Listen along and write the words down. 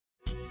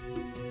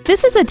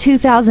This is a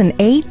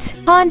 2008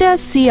 Honda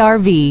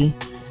CR-V.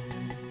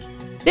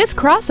 This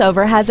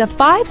crossover has a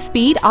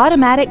 5-speed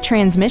automatic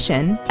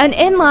transmission, an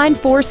inline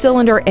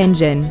 4-cylinder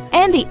engine,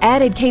 and the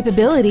added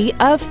capability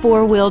of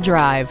 4-wheel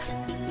drive.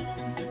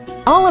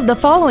 All of the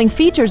following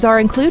features are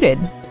included: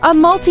 a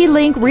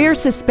multi-link rear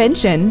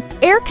suspension,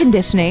 air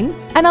conditioning,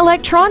 an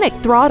electronic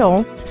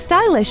throttle,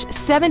 stylish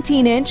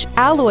 17-inch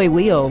alloy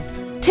wheels,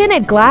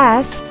 tinted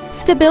glass,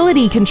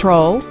 stability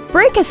control,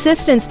 brake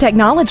assistance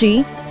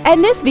technology,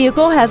 and this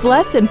vehicle has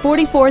less than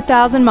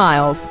 44,000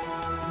 miles.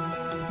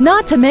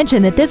 Not to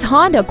mention that this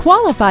Honda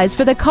qualifies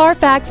for the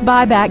Carfax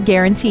buyback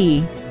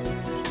guarantee.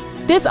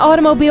 This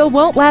automobile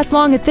won't last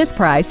long at this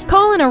price.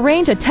 Call and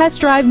arrange a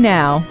test drive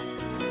now.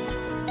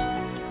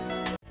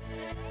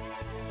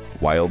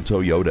 Wilde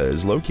Toyota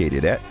is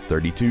located at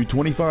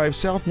 3225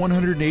 South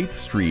 108th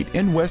Street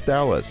in West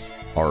Allis.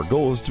 Our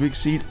goal is to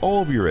exceed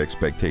all of your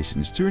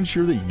expectations to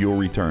ensure that you'll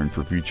return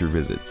for future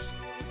visits.